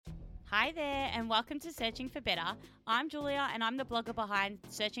Hi there, and welcome to Searching for Better. I'm Julia, and I'm the blogger behind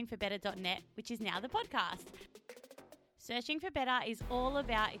searchingforbetter.net, which is now the podcast. Searching for Better is all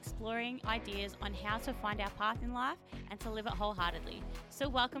about exploring ideas on how to find our path in life and to live it wholeheartedly. So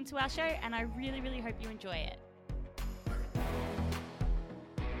welcome to our show, and I really hope you enjoy it.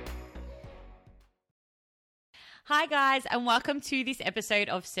 Hi guys, and welcome to this episode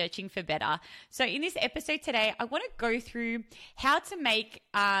of Searching for Better. So in this episode today, I want to go through how to make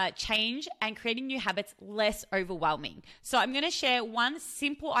change and creating new habits less overwhelming. So I'm going to share one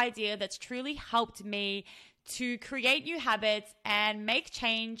simple idea that's truly helped me to create new habits and make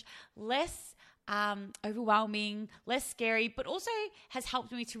change less overwhelming, less scary, but also has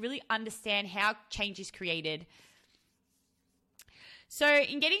helped me to really understand how change is created. So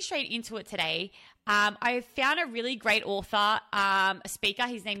in getting straight into it today, I found a really great author, a speaker.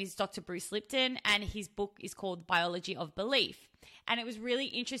 His name is Dr. Bruce Lipton, and his book is called Biology of Belief. And it was really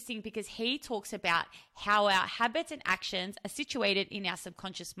interesting because he talks about how our habits and actions are situated in our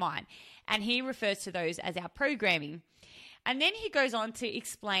subconscious mind. And he refers to those as our programming. And then he goes on to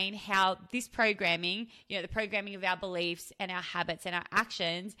explain how this programming, the programming of our beliefs and our habits and our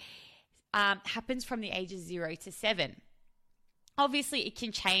actions, happens from the ages 0 to 7. Obviously, it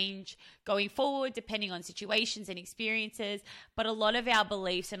can change going forward depending on situations and experiences, but a lot of our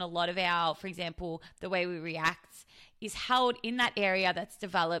beliefs and a lot of our, for example, the way we react is held in that area that's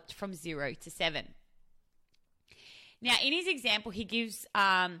developed from 0 to 7. Now, in his example, he gives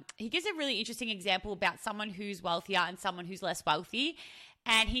a really interesting example about someone who's wealthier and someone who's less wealthy.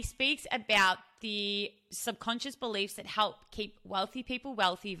 And he speaks about the subconscious beliefs that help keep wealthy people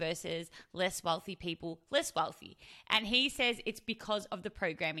wealthy versus less wealthy people less wealthy. And he says it's because of the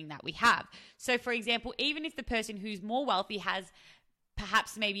programming that we have. So, for example, even if the person who's more wealthy has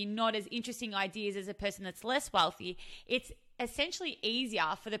perhaps maybe not as interesting ideas as a person that's less wealthy, it's essentially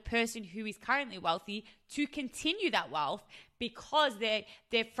easier for the person who is currently wealthy to continue that wealth because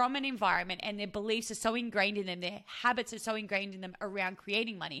they're from an environment and their beliefs are so ingrained in them, their habits are so ingrained in them around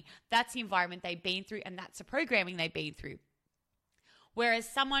creating money. That's the environment they've been through, and that's the programming they've been through. Whereas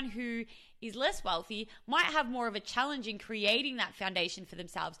someone who is less wealthy might have more of a challenge in creating that foundation for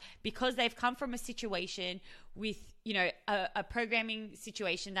themselves because they've come from a situation with, a programming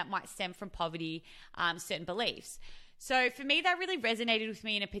situation that might stem from poverty, certain beliefs. So for me, that really resonated with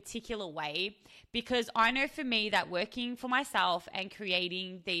me in a particular way because I know for me that working for myself and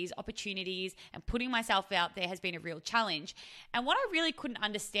creating these opportunities and putting myself out there has been a real challenge. And what I really couldn't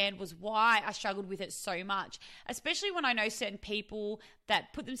understand was why I struggled with it so much, especially when I know certain people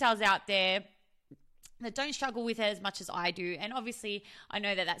that put themselves out there that don't struggle with it as much as I do. And obviously, I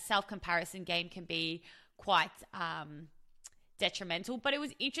know that self-comparison game can be quite detrimental, but it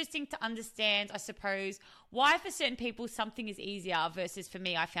was interesting to understand, I suppose, why for certain people something is easier versus for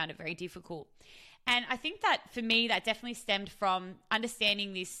me, I found it very difficult. And I think that for me, that definitely stemmed from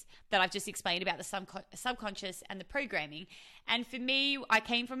understanding this that I've just explained about the subconscious and the programming. And for me, I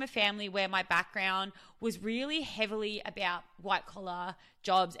came from a family where my background was really heavily about white collar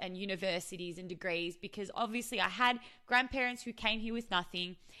jobs and universities and degrees because obviously I had grandparents who came here with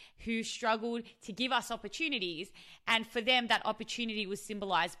nothing, who struggled to give us opportunities. And for them, that opportunity was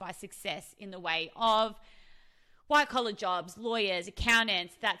symbolized by success in the way of white-collar jobs, lawyers,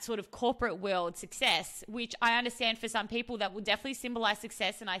 accountants, that sort of corporate world success, which I understand for some people that will definitely symbolize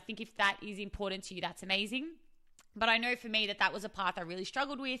success. And I think if that is important to you, that's amazing. But I know for me that was a path I really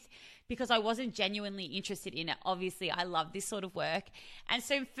struggled with because I wasn't genuinely interested in it. Obviously, I love this sort of work. And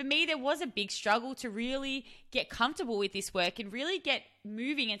so for me, there was a big struggle to really get comfortable with this work and really get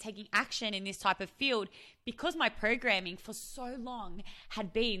moving and taking action in this type of field because my programming for so long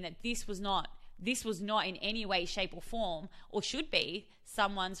had been that this was not in any way, shape, or form, or should be,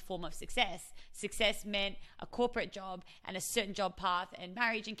 someone's form of success. Success meant a corporate job and a certain job path and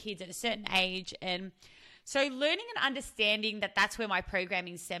marriage and kids at a certain age. And so learning and understanding that that's where my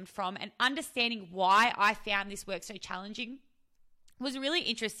programming stemmed from and understanding why I found this work so challenging was really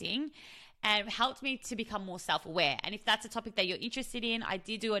interesting and helped me to become more self-aware. And if that's a topic that you're interested in, I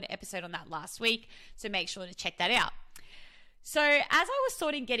did do an episode on that last week, so make sure to check that out. So as I was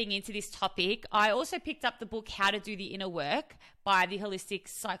sort of getting into this topic, I also picked up the book How to Do the Inner Work by the holistic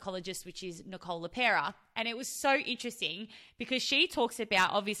psychologist, which is Nicole LePera. And it was so interesting because she talks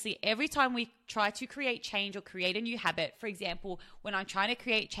about, obviously, every time we try to create change or create a new habit, for example, when I'm trying to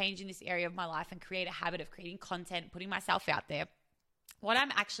create change in this area of my life and create a habit of creating content, putting myself out there, what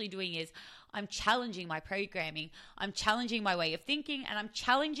I'm actually doing is I'm challenging my programming, I'm challenging my way of thinking, and I'm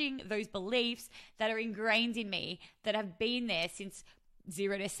challenging those beliefs that are ingrained in me that have been there since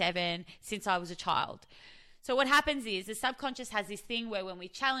 0 to 7, since I was a child. So what happens is the subconscious has this thing where when we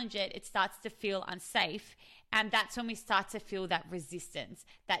challenge it, it starts to feel unsafe. And that's when we start to feel that resistance,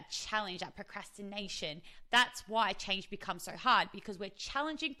 that challenge, that procrastination. That's why change becomes so hard, because we're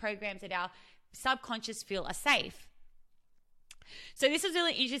challenging programs that our subconscious feel are safe. So this is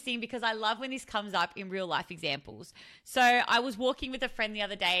really interesting because I love when this comes up in real life examples. So I was walking with a friend the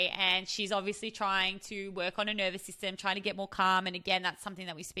other day, and she's obviously trying to work on her nervous system, trying to get more calm. And again, that's something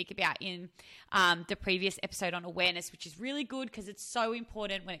that we speak about in the previous episode on awareness, which is really good because it's so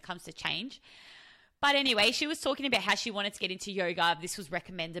important when it comes to change. But anyway, she was talking about how she wanted to get into yoga. This was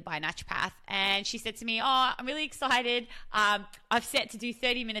recommended by a naturopath. And she said to me, I'm really excited. I've set to do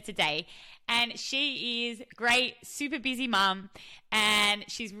 30 minutes a day. And she is great, super busy mum. And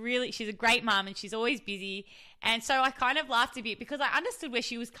she's a great mum, and she's always busy. And so I kind of laughed a bit because I understood where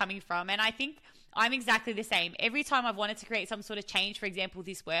she was coming from. And I think I'm exactly the same. Every time I've wanted to create some sort of change, for example,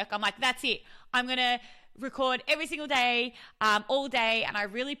 this work, I'm like, that's it. I'm going to record every single day, all day. And I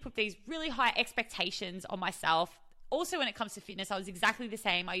really put these really high expectations on myself. Also, when it comes to fitness, I was exactly the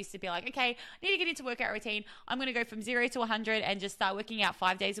same. I used to be like, okay, I need to get into workout routine. I'm going to go from 0 to 100 and just start working out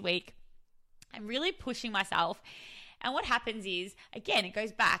 5 days a week. I'm really pushing myself. And what happens is, again, it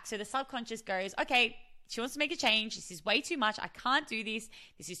goes back. So the subconscious goes, okay, she wants to make a change. This is way too much. I can't do this.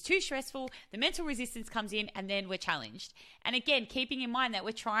 This is too stressful. The mental resistance comes in, and then we're challenged. And again, keeping in mind that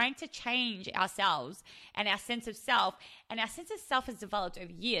we're trying to change ourselves and our sense of self, and our sense of self has developed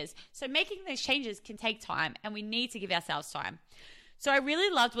over years. So making those changes can take time, and we need to give ourselves time. So I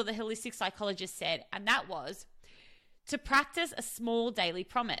really loved what the holistic psychologist said, and that was to practice a small daily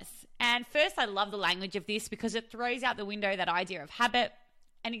promise. And first, I love the language of this because it throws out the window that idea of habit,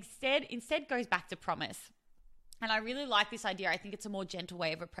 and instead goes back to promise. And I really like this idea. I think it's a more gentle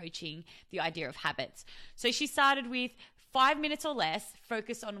way of approaching the idea of habits. So she started with 5 minutes or less,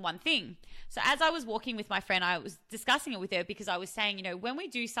 focus on one thing. So as I was walking with my friend, I was discussing it with her because I was saying, when we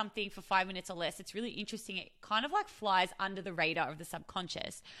do something for 5 minutes or less, it's really interesting. It kind of like flies under the radar of the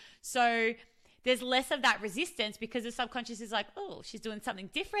subconscious. So there's less of that resistance because the subconscious is like, oh, she's doing something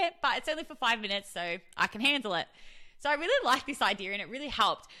different, but it's only for 5 minutes, so I can handle it. So I really liked this idea, and it really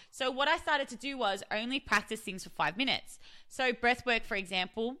helped. So what I started to do was only practice things for 5 minutes. So breath work, for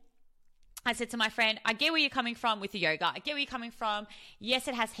example, I said to my friend, I get where you're coming from with the yoga. I get where you're coming from. Yes,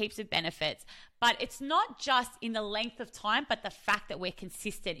 it has heaps of benefits, but it's not just in the length of time, but the fact that we're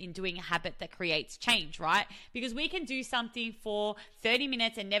consistent in doing a habit that creates change, right? Because we can do something for 30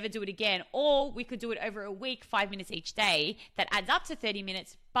 minutes and never do it again, or we could do it over a week, 5 minutes each day that adds up to 30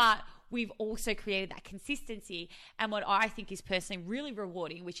 minutes, but we've also created that consistency and what I think is personally really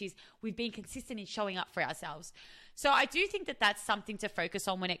rewarding, which is we've been consistent in showing up for ourselves. So I do think that that's something to focus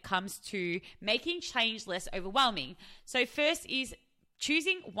on when it comes to making change less overwhelming. So first is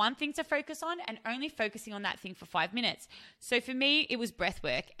choosing one thing to focus on and only focusing on that thing for 5 minutes. So for me, it was breath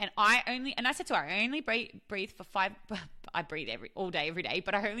work. And I said to her, I only breathe for I breathe all day, every day,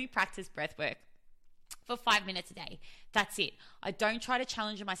 but I only practice breath work for 5 minutes a day. That's it. I don't try to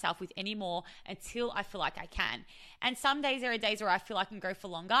challenge myself with any more until I feel like I can. And some days there are days where I feel I can go for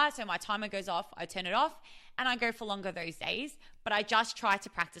longer. So my timer goes off, I turn it off, and I go for longer those days. But I just try to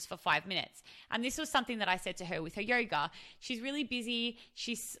practice for 5 minutes. And this was something that I said to her with her yoga. She's really busy.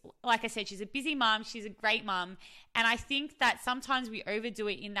 She's, like I said, she's a busy mom. She's a great mom. And I think that sometimes we overdo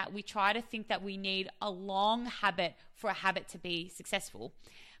it in that we try to think that we need a long habit for a habit to be successful.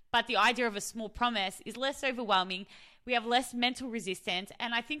 But the idea of a small promise is less overwhelming. We have less mental resistance.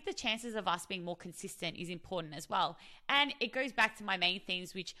 And I think the chances of us being more consistent is important as well. And it goes back to my main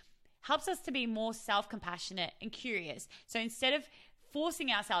themes, which helps us to be more self-compassionate and curious. So instead of forcing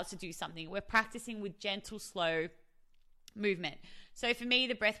ourselves to do something, we're practicing with gentle, slow movement. So for me,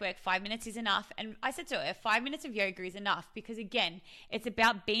 the breath work, 5 minutes is enough. And I said to her, 5 minutes of yoga is enough because again, it's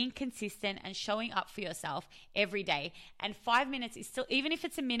about being consistent and showing up for yourself every day. And 5 minutes is still, even if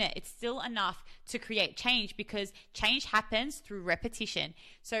it's a minute, it's still enough to create change because change happens through repetition.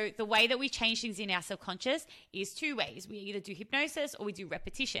 So the way that we change things in our subconscious is two ways. We either do hypnosis or we do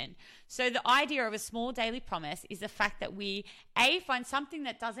repetition. So the idea of a small daily promise is the fact that we, find something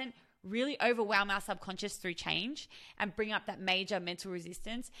that doesn't really overwhelm our subconscious through change and bring up that major mental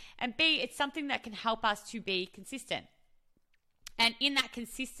resistance. And B, it's something that can help us to be consistent. And in that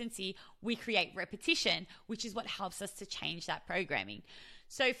consistency, we create repetition, which is what helps us to change that programming.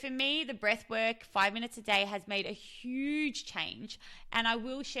 So for me, the breath work, 5 minutes a day has made a huge change. And I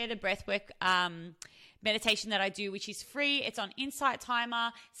will share the breath work meditation that I do, which is free. It's on Insight Timer.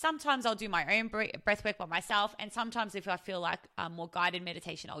 Sometimes I'll do my own breath work by myself. And sometimes if I feel like more guided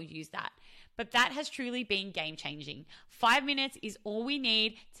meditation, I'll use that. but that has truly been game changing. 5 minutes is all we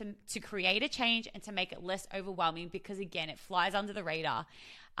need to create a change and to make it less overwhelming, because again, it flies under the radar.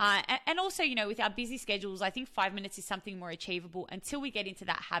 And also, with our busy schedules, I think 5 minutes is something more achievable until we get into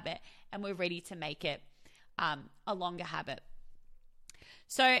that habit and we're ready to make it a longer habit.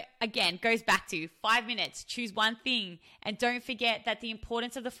 So again, goes back to 5 minutes, choose one thing. And don't forget that the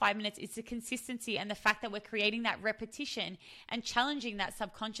importance of the 5 minutes is the consistency and the fact that we're creating that repetition and challenging that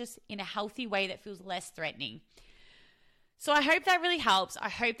subconscious in a healthy way that feels less threatening. So I hope that really helps. I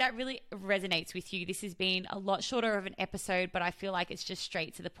hope that really resonates with you. This has been a lot shorter of an episode, but I feel like it's just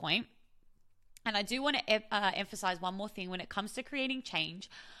straight to the point. And I do want to emphasize one more thing when it comes to creating change.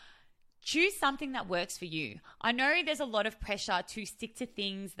 Choose something that works for you. I know there's a lot of pressure to stick to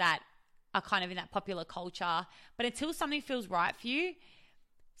things that are kind of in that popular culture, but until something feels right for you,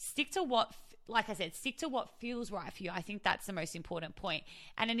 stick to what feels right for you. I think that's the most important point.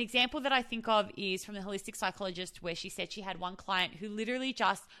 And an example that I think of is from the holistic psychologist, where she said she had one client who literally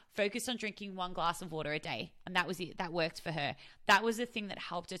just focused on drinking 1 glass of water a day. And that was it. That worked for her. That was the thing that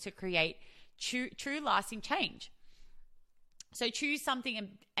helped her to create true lasting change. So choose something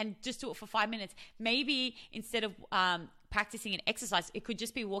and just do it for 5 minutes. Maybe instead of practicing an exercise, it could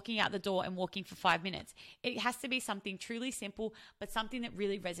just be walking out the door and walking for 5 minutes. It has to be something truly simple, but something that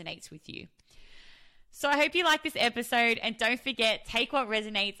really resonates with you. So I hope you like this episode, and don't forget, take what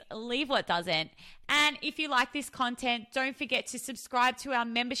resonates, leave what doesn't. And if you like this content, don't forget to subscribe to our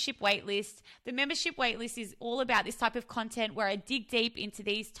membership waitlist. The membership waitlist is all about this type of content where I dig deep into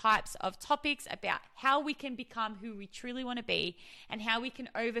these types of topics about how we can become who we truly want to be and how we can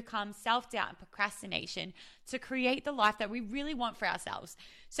overcome self-doubt and procrastination to create the life that we really want for ourselves.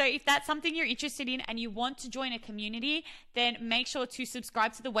 So if that's something you're interested in and you want to join a community, then make sure to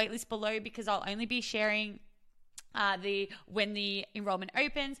subscribe to the waitlist below, because I'll only be sharing when the enrollment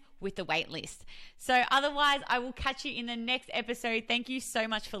opens with the wait list. So otherwise, I will catch you in the next episode. Thank you so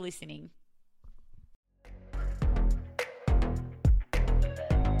much for listening.